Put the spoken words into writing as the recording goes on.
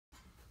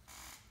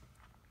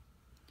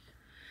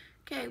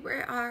Okay, we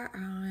are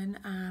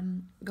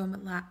on Go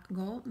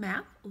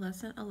Math,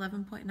 lesson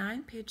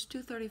 11.9, page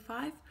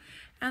 235,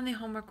 and the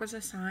homework was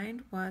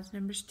assigned was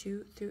numbers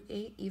 2 through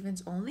 8,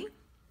 evens only.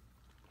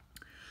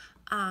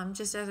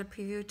 Just as a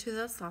preview to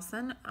this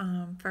lesson,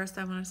 first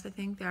I want us to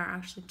think there are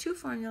actually two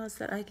formulas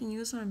that I can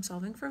use when I'm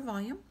solving for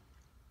volume.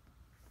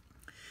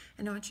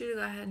 And I want you to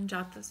go ahead and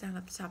jot those down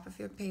at the top of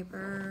your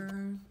paper,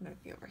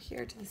 maybe over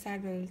here to the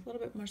side where there's a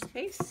little bit more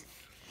space.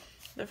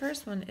 The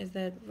first one is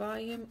that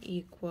volume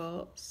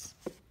equals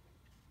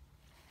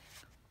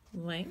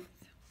length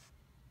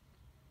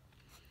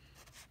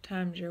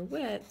times your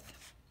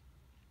width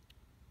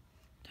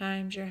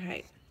times your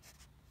height.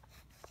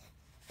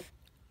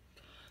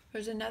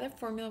 There's another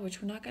formula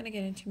which we're not going to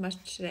get into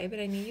much today, but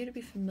I need you to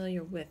be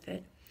familiar with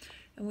it.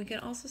 And we can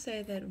also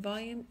say that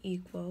volume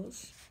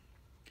equals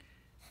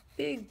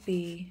big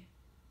B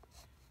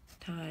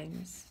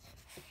times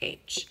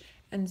H.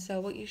 And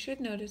so what you should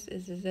notice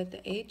is that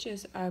the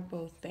H's are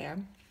both there.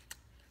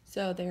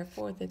 So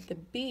therefore that the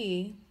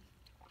B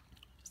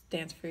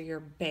stands for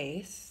your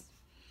base.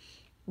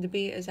 The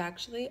B is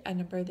actually a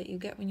number that you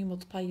get when you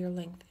multiply your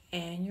length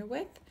and your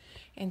width.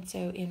 And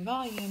so in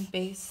volume,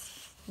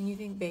 base, when you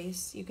think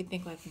base, you could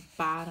think like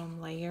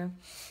bottom layer.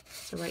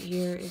 So right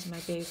here is my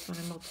base when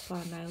I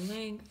multiply my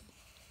length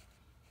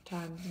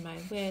times my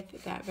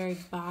width, that very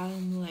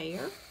bottom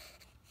layer.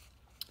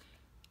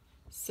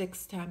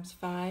 6 times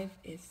 5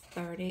 is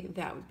 30.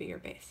 That would be your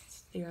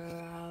base. Your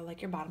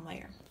like your bottom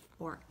layer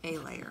or a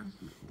layer.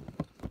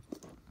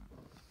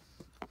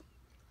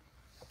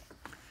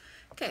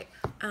 Okay,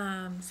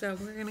 so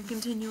we're going to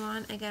continue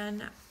on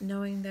again,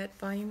 knowing that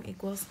volume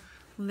equals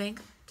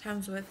length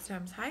times width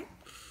times height.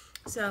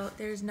 So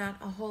there's not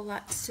a whole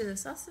lot to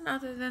this lesson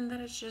other than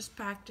that it's just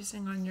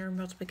practicing on your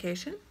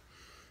multiplication.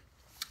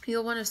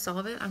 You'll want to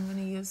solve it. I'm going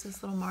to use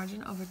this little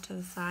margin over to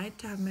the side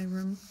to have my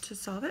room to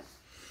solve it.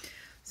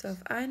 So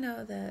if I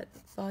know that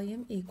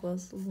volume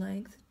equals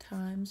length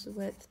times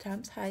width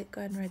times height,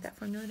 go ahead and write that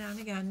formula down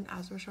again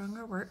as we're showing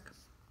our work.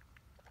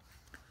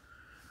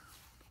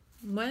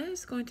 What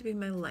is going to be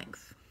my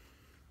length?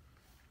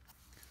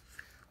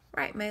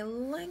 Right, my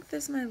length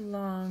is my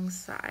long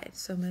side.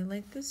 So my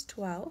length is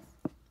 12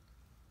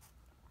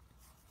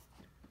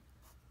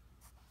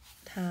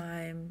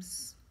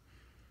 times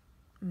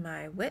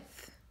my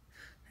width.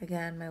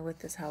 Again, my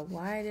width is how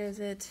wide is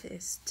it?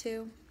 Is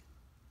 2.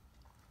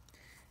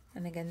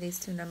 And again, these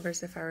two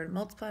numbers, if I were to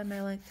multiply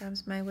my length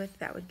times my width,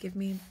 that would give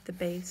me the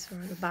base or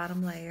the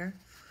bottom layer.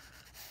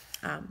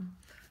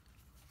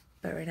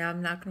 But right now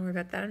I'm not going to worry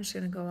about that. I'm just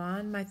going to go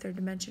on. My third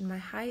dimension, my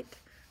height.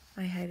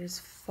 My height is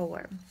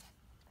 4.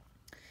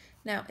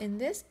 Now, in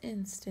this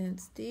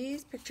instance,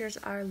 these pictures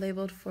are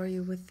labeled for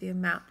you with the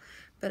amount.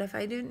 But if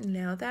I didn't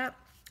know that,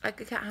 I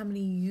could count how many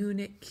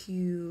unit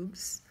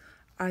cubes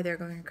are there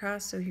going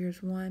across. So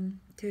here's 1,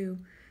 2,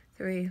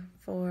 3,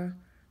 4,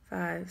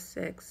 5,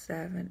 6,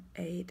 7,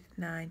 8,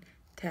 9,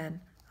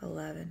 10,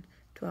 11,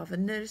 12.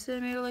 And notice that I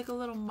made like a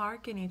little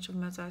mark in each of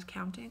them as I was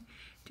counting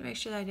to make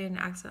sure that I didn't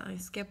accidentally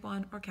skip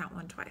one or count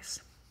one twice.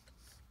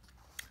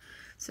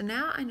 So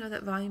now I know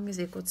that volume is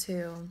equal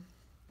to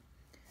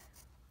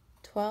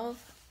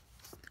 12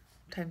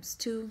 times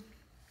 2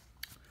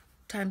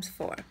 times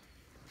 4.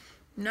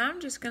 Now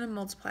I'm just going to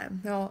multiply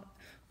them. Now,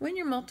 when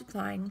you're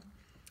multiplying,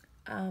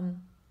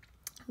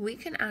 we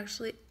can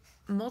actually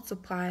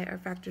multiply our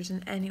factors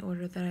in any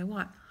order that I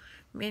want,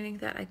 meaning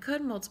that I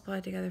could multiply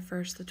together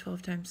first the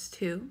 12 times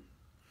 2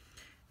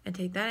 and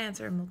take that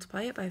answer and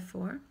multiply it by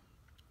 4,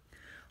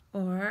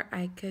 or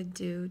I could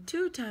do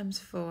 2 times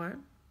 4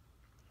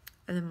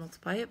 and then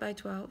multiply it by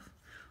 12,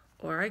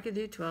 or I could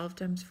do 12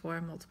 times 4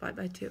 and multiply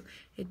by 2.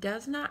 It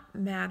does not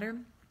matter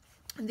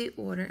the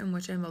order in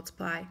which I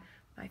multiply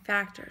my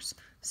factors,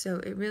 so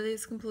it really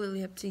is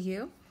completely up to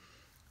you.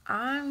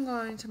 I'm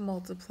going to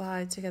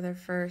multiply together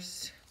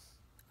first.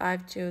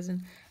 I've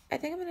chosen, I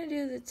think I'm going to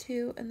do the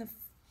 2 and the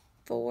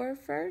 4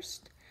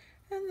 first,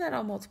 and then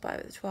I'll multiply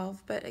with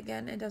 12. But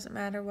again, it doesn't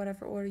matter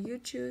whatever order you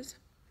choose.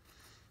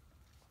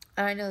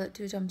 I know that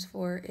 2 times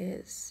 4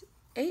 is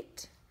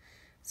 8,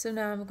 so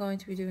now I'm going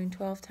to be doing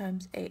 12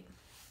 times 8.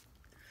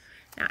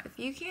 Now, if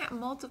you can't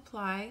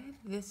multiply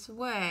this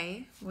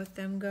way with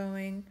them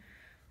going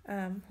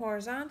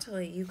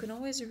horizontally, you can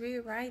always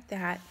rewrite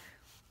that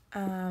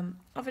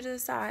over to the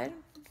side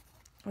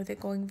with it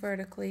going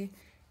vertically,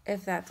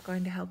 if that's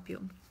going to help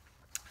you.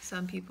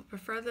 Some people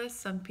prefer this,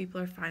 some people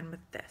are fine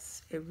with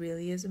this. It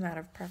really is a matter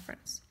of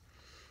preference.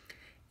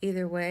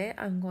 Either way,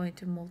 I'm going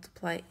to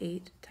multiply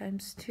 8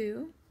 times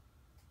 2.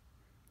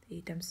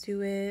 8 times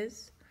 2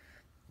 is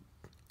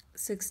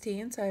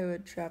 16, so I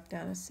would drop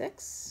down a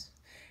 6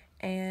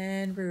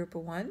 and regroup a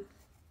 1.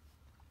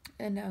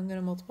 And now I'm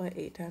going to multiply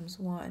 8 times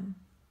 1.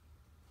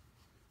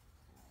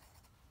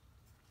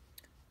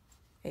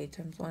 8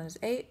 times 1 is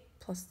 8,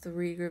 plus the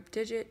regroup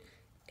digit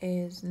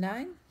is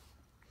 9.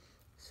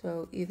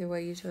 So either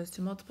way you chose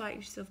to multiply,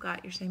 you still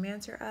got your same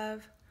answer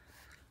of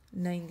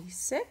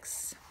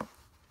 96.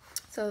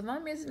 So the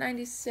volume is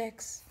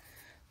 96,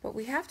 but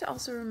we have to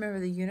also remember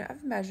the unit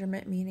of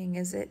measurement, meaning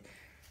is it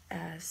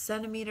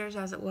centimeters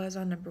as it was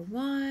on number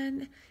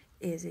 1?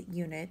 Is it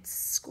units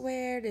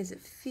squared? Is it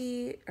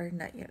feet? Or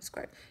not units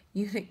squared,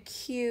 unit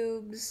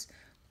cubes,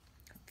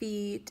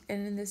 feet,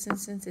 and in this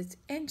instance it's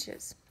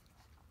inches.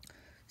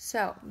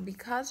 So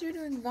because you're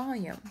doing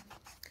volume,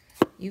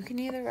 you can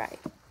either write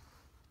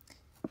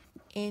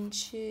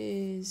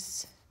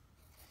inches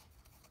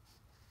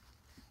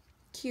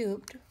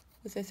cubed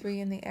with a 3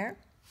 in the air,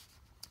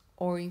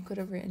 or you could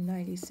have written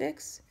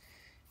 96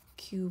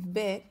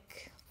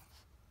 cubic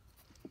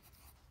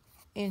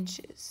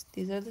inches.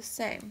 These are the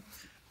same.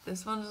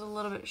 This one is a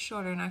little bit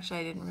shorter, and actually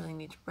I didn't really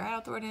need to write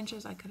out the word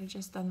inches. I could have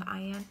just done the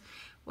IN.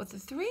 What the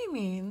 3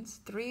 means,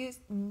 3 is,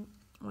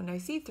 when I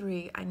see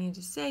 3, I need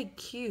to say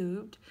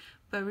cubed,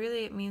 but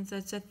really it means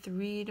that's a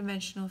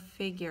 3-dimensional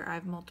figure.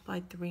 I've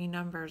multiplied 3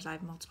 numbers.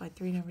 I've multiplied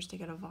 3 numbers to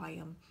get a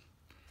volume.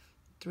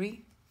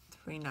 3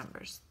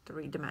 numbers,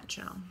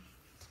 3-dimensional.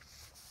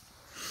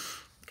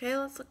 Okay,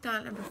 let's look down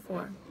at number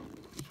 4.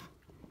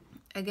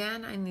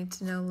 Again, I need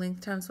to know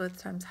length times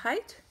width times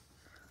height.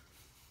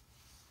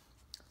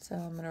 So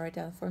I'm going to write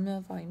down the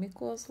formula. Volume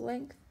equals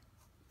length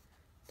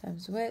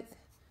times width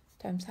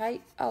times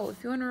height. Oh,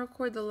 if you want to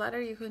record the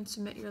letter, you can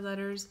submit your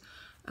letters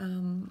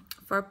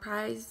for a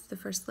prize. The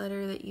first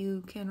letter that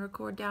you can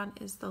record down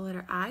is the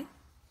letter I.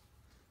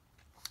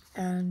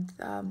 And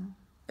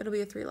it'll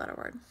be a 3-letter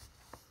word.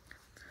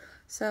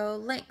 So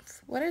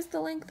length. What is the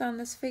length on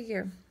this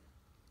figure?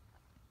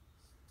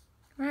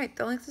 Right,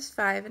 the length is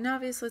 5, and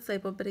obviously it's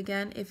labeled, but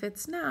again, if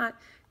it's not,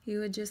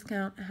 you would just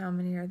count how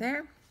many are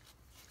there.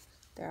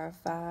 There are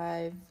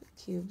 5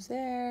 cubes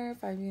there,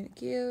 5 unit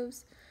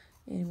cubes,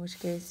 in which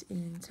case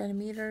in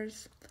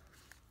centimeters.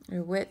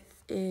 Your width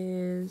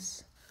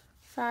is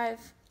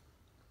 5,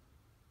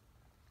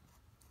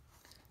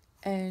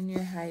 and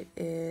your height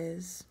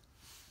is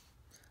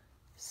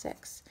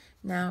 6.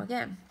 Now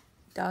again,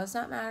 does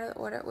not matter the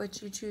order at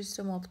which you choose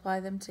to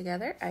multiply them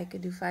together. I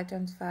could do 5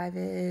 times 5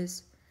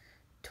 is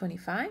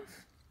 25,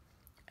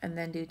 and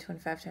then do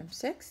 25 times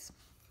 6.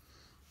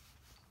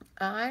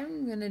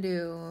 I'm going to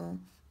do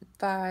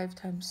 5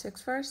 times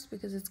 6 first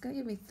because it's going to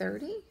give me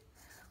 30,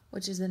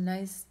 which is a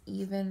nice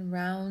even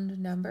round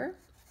number.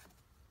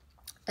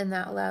 And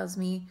that allows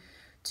me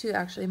to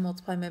actually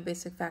multiply my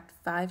basic fact.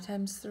 5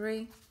 times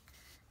 3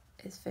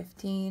 is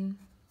 15,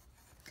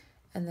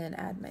 and then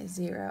add my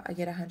 0. I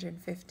get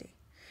 150.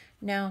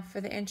 Now, for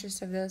the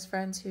interest of those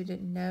friends who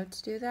didn't know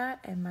to do that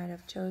and might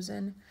have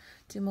chosen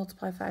to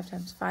multiply 5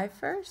 times 5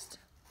 first,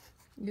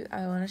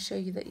 I want to show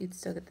you that you'd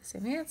still get the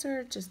same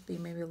answer, just be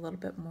maybe a little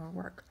bit more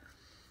work.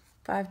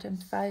 5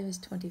 times 5 is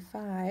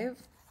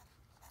 25,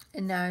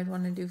 and now I'd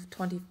want to do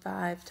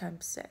 25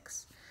 times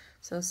 6.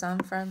 So some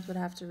friends would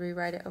have to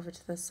rewrite it over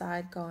to the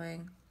side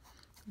going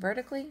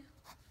vertically,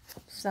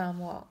 some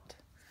won't.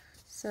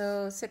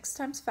 So 6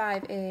 times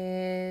 5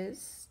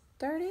 is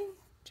 30,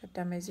 drop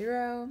down my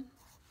 0,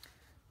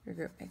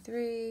 regroup my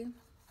 3,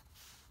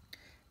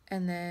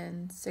 and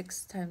then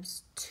 6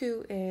 times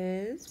 2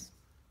 is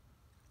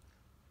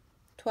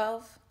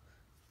 12,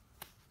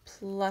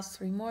 plus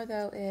 3 more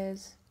though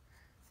is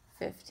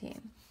 15.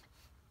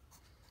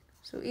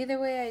 So either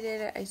way I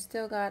did it, I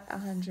still got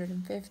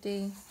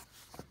 150.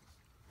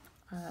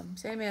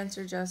 Same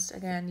answer, just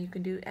again, you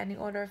can do any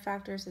order of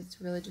factors. It's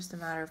really just a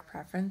matter of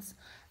preference.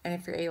 And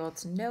if you're able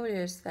to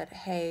notice that,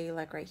 hey,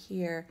 like right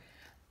here,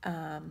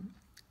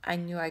 I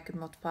knew I could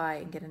multiply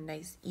and get a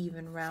nice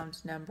even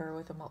round number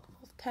with a multiple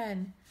of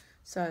 10,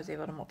 so I was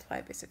able to multiply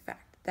a basic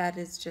fact. That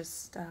is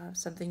just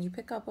something you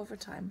pick up over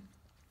time.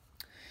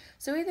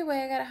 So either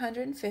way, I got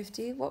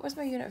 150. What was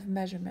my unit of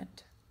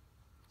measurement?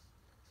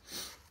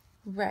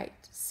 Right,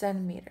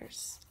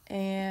 centimeters.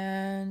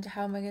 And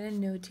how am I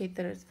going to notate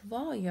that it's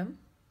volume?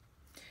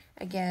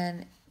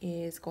 Again,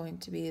 is going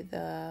to be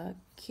the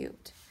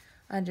cubed.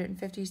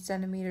 150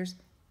 centimeters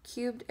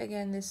cubed.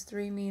 Again, this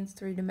 3 means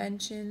 3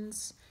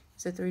 dimensions.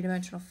 It's a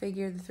 3-dimensional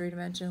figure, the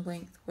 3-dimensional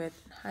length,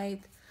 width, and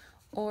height.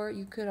 Or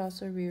you could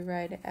also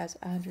rewrite it as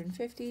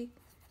 150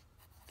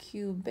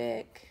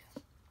 cubic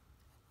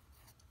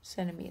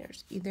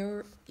centimeters.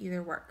 Either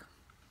work.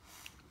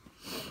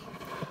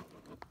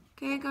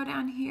 Okay, go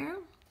down here.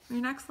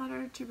 Your next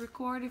letter to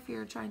record if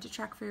you're trying to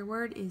track for your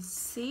word is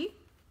C.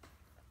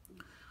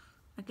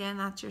 Again,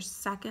 that's your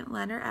second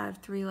letter out of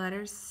 3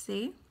 letters,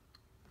 C.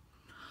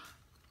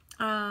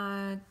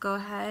 Go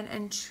ahead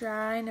and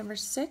try number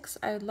 6.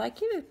 I would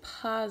like you to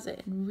pause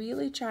it and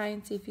really try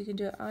and see if you can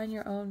do it on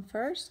your own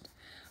first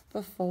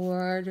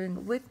before doing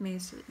it with me,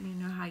 so that you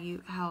know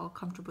how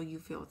comfortable you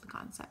feel with the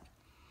concept.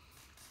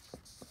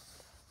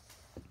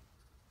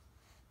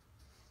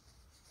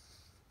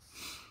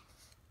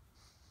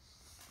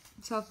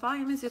 So if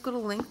volume is equal to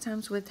length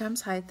times width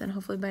times height, then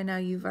hopefully by now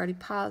you've already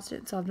paused it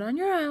and solved it on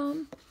your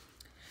own.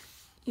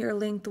 Your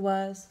length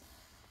was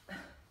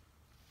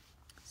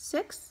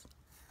 6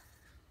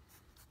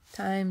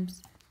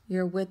 times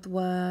your width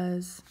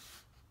was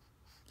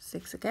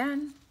 6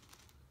 again,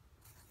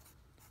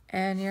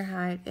 and your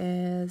height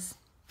is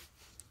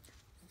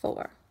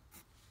 4.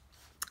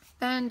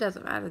 Then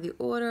doesn't matter the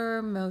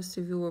order. Most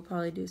of you will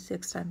probably do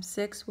 6 times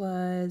 6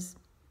 was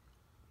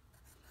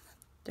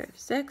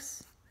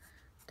 36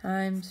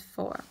 times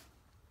 4.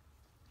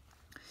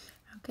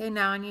 Okay,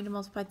 now I need to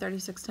multiply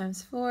 36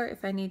 times 4.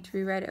 If I need to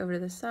rewrite it over to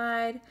the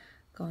side,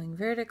 going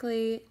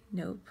vertically,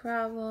 no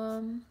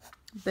problem.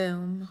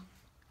 Boom.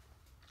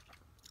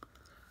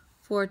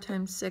 4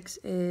 times 6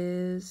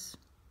 is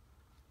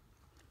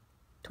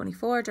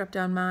 24. Drop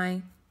down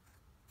my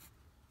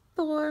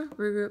 4,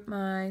 regroup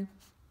my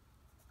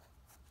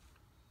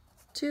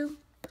 2.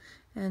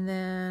 And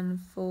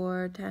then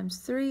 4 times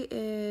 3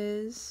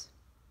 is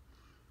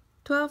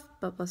 12,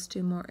 but plus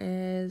 2 more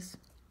is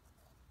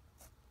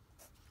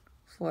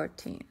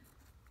 14.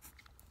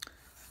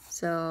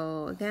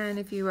 So again,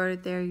 if you wrote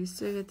it there, you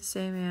still get the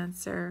same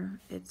answer.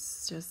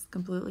 It's just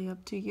completely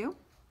up to you.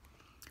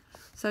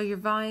 So your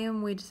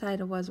volume, we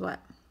decided was what?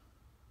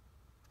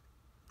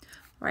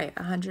 Right,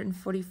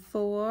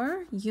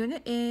 144.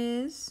 Unit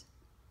is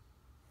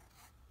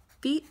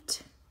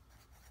feet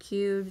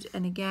cubed.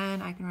 And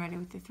again, I can write it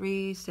with the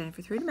 3 standing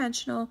for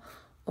 3-dimensional,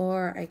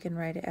 or I can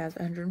write it as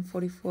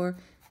 144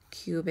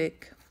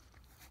 cubic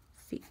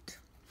feet.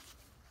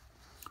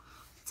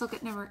 Let's look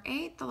at number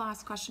 8, the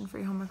last question for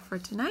your homework for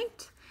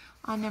tonight.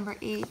 On number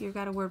 8, you've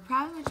got a word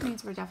problem, which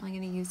means we're definitely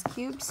going to use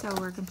cubed. So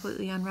we're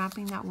completely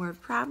unwrapping that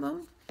word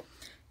problem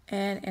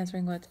and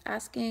answering what it's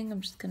asking.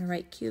 I'm just going to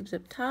write cubes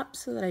up top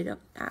so that I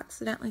don't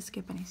accidentally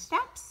skip any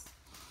steps.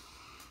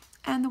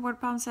 And the word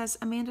problem says,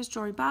 Amanda's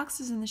jewelry box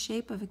is in the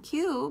shape of a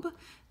cube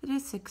that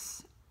has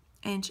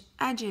 6-inch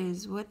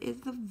edges. What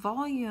is the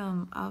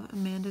volume of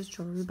Amanda's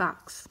jewelry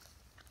box?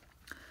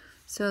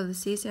 So the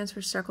C stands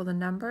for circle the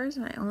numbers,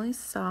 and I only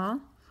saw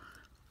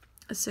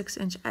a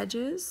 6-inch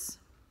edges.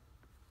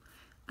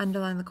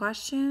 Underline the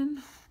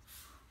question.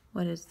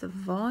 What is the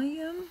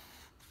volume?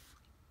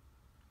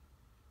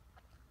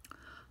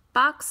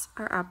 Box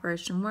are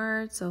operation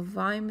words, so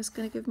volume is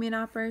going to give me an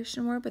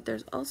operation word, but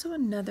there's also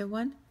another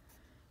one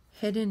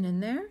hidden in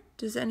there.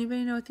 Does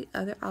anybody know what the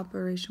other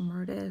operation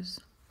word is?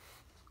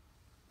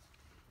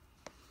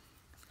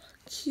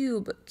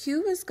 Cube.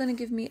 Cube is going to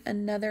give me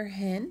another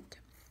hint.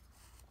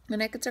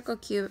 And I could circle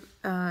cube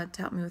to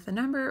help me with a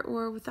number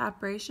or with the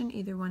operation.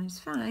 Either one is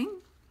fine.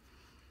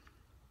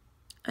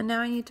 And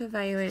now I need to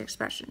evaluate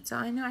expression. So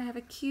I know I have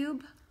a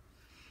cube.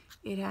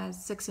 It has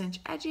 6-inch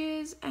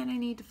edges, and I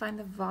need to find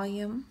the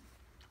volume.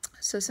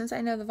 So since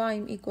I know the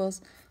volume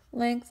equals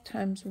length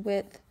times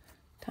width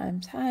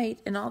times height,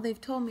 and all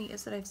they've told me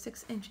is that I have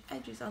 6-inch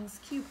edges on this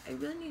cube, I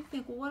really need to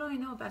think, well, what do I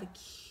know about a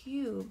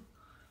cube?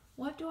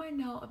 What do I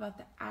know about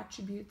the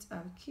attributes of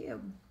a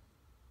cube?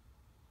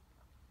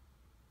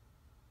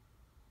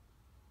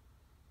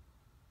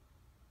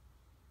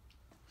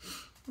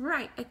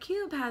 Right, a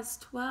cube has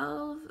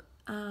 12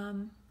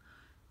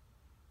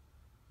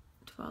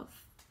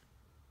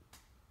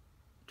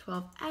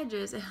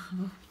 edges.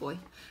 Oh boy,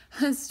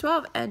 has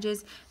 12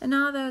 edges, and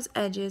all those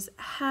edges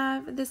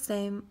have the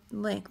same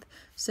length.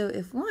 So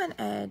if one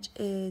edge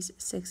is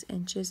 6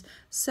 inches,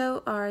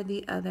 so are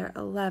the other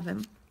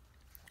 11,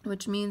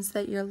 which means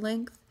that your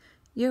length,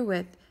 your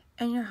width,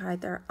 and your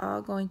height are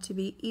all going to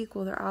be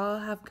equal. They all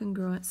have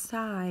congruent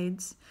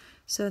sides,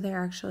 so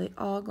they're actually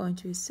all going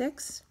to be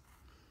 6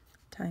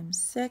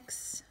 times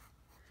 6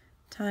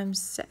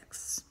 times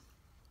 6.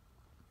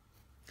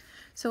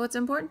 So what's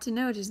important to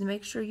note is to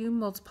make sure you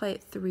multiply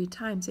it 3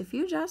 times. If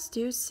you just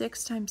do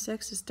 6 times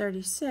 6 is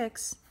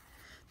 36,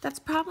 that's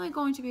probably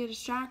going to be a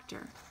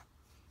distractor.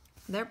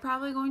 They're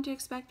probably going to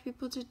expect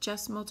people to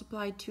just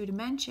multiply 2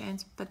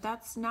 dimensions, but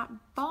that's not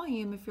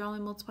volume if you're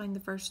only multiplying the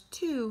first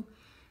 2.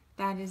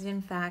 That is,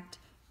 in fact,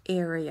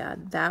 area.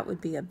 That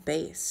would be a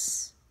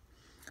base.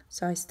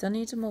 So I still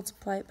need to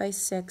multiply it by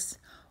 6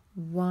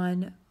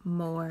 one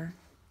more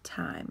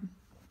time.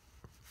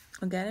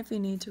 Again, if you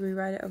need to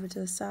rewrite it over to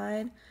the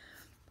side,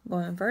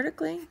 going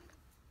vertically,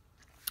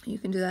 you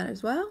can do that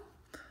as well.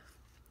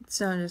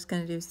 So I'm just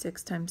going to do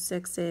 6 times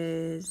 6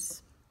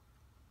 is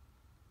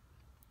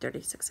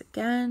 36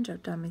 again.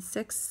 Drop down my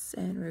 6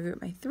 and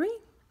regroup my 3.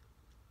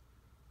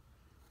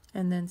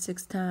 And then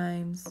 6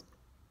 times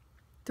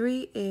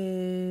 3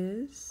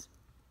 is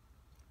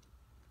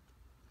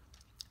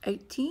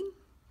 18,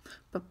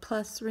 but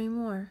plus 3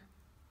 more.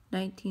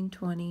 19,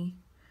 20,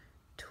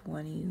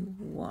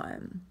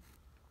 21.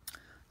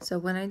 So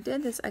when I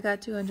did this, I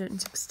got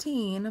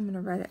 216. I'm going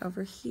to write it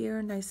over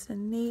here nice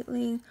and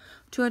neatly.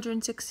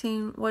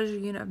 216, what is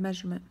your unit of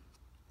measurement?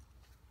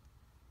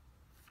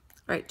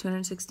 Right,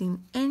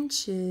 216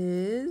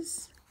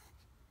 inches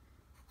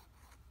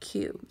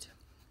cubed.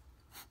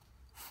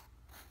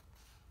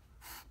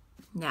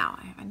 Now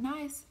I have a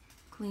nice,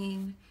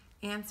 clean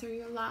answer.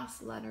 Your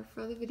last letter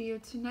for the video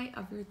tonight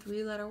of your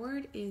 3-letter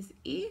word is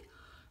E.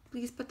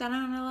 Please put that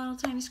on a little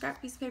tiny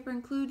scrap piece of paper,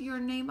 include your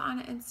name on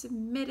it, and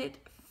submit it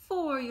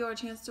for your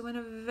chance to win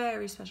a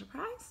very special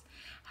prize.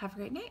 Have a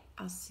great night.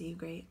 I'll see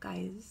you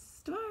guys